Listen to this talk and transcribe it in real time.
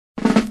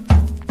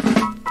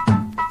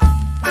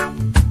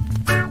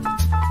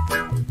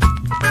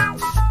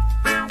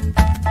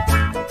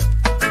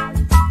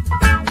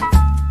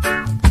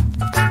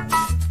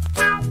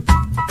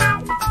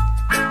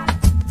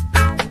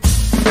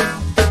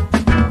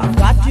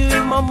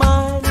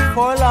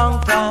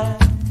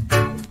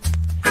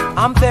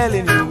I'm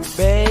telling you,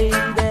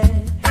 baby,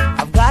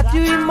 I've got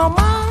you in my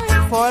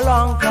mind for a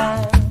long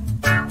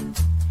time.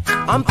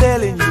 I'm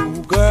telling you,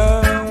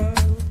 girl,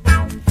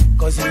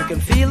 'cause you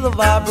can feel the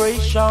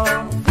vibration.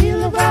 Feel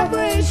the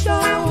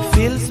vibration.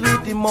 Feel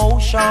sweet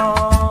emotion.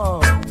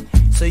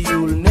 So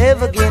you'll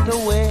never get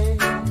away.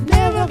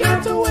 Never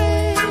get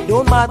away.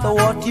 Don't matter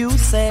what you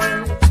say.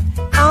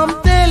 I'm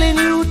telling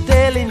you,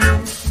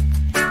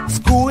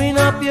 screwing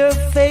up your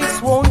face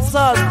won't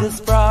solve this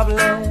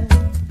problem.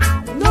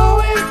 No,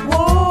 it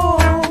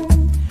won't.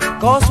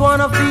 'Cause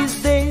one of these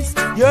days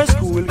your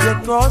screw will get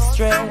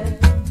cross-thread.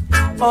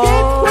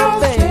 Oh,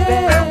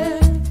 baby,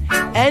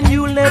 and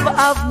you'll never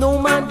have no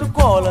man to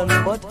call on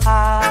but I.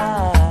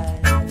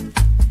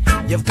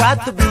 You've got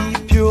to be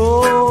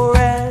pure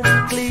and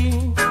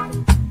clean,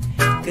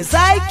 'cause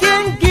I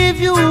can give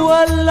you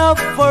a love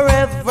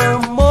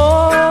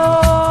forevermore.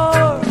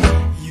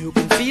 You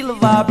can feel the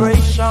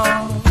vibration.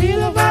 Feel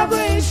the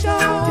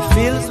vibration. It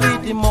feels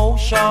with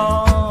emotion.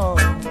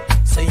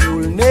 So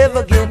you'll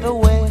never get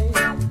away.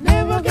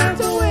 Never get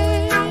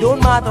away.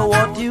 Don't matter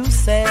what you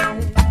say.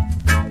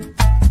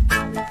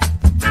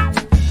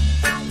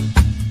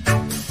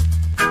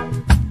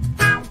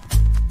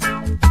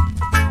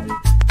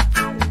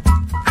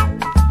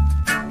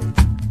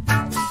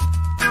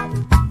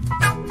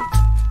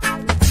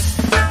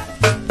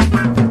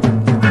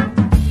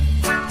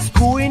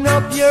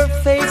 Your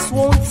face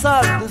won't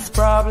solve this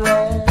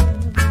problem.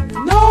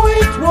 No,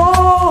 it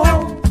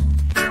won't.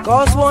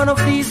 'Cause one of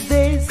these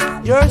days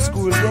your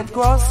screw will get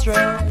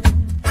cross-thread.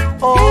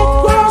 Oh,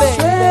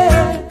 baby,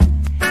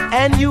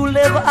 and you'll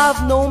never have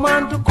no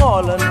man to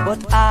call on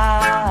but I.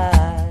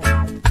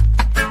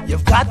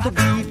 You've got to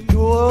be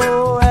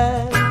pure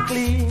and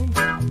clean,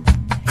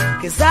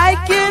 'cause I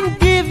can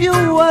give you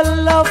a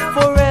love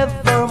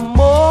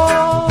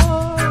forevermore.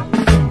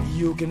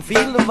 You can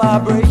feel the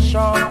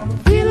vibration.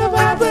 Feel the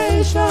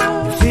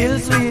vibration. Feel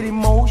sweet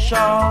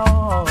emotion.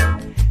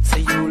 So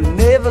you'll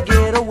never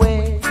get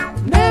away.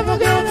 Never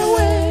get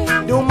away.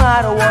 No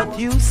matter what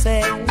you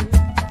say.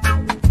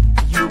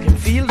 You can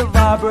feel the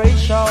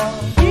vibration.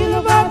 Feel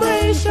the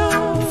vibration.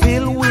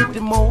 Feel with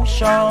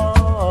emotion.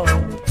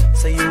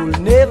 So you'll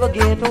never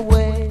get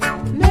away.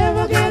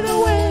 Never get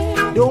away.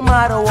 No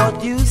matter what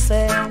you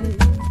say.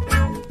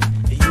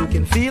 You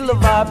can feel the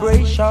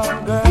vibration,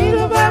 girl. Feel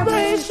the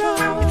vibration.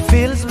 It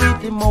feels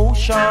with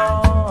emotion.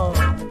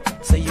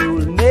 So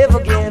you'll never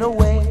get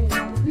away.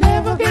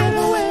 Never get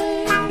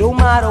away. No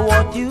matter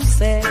what you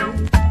say.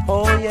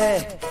 Oh yeah,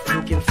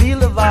 you can feel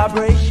the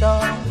vibration.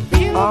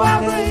 Feel the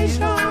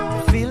vibration.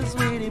 It feels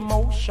with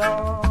emotion.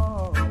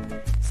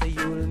 So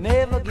you'll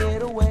never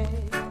get away.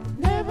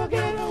 Never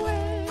get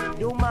away.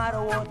 No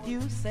matter what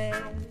you say.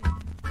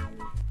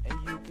 And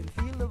you can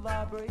feel the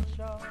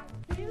vibration.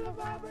 Feel the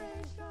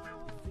vibration.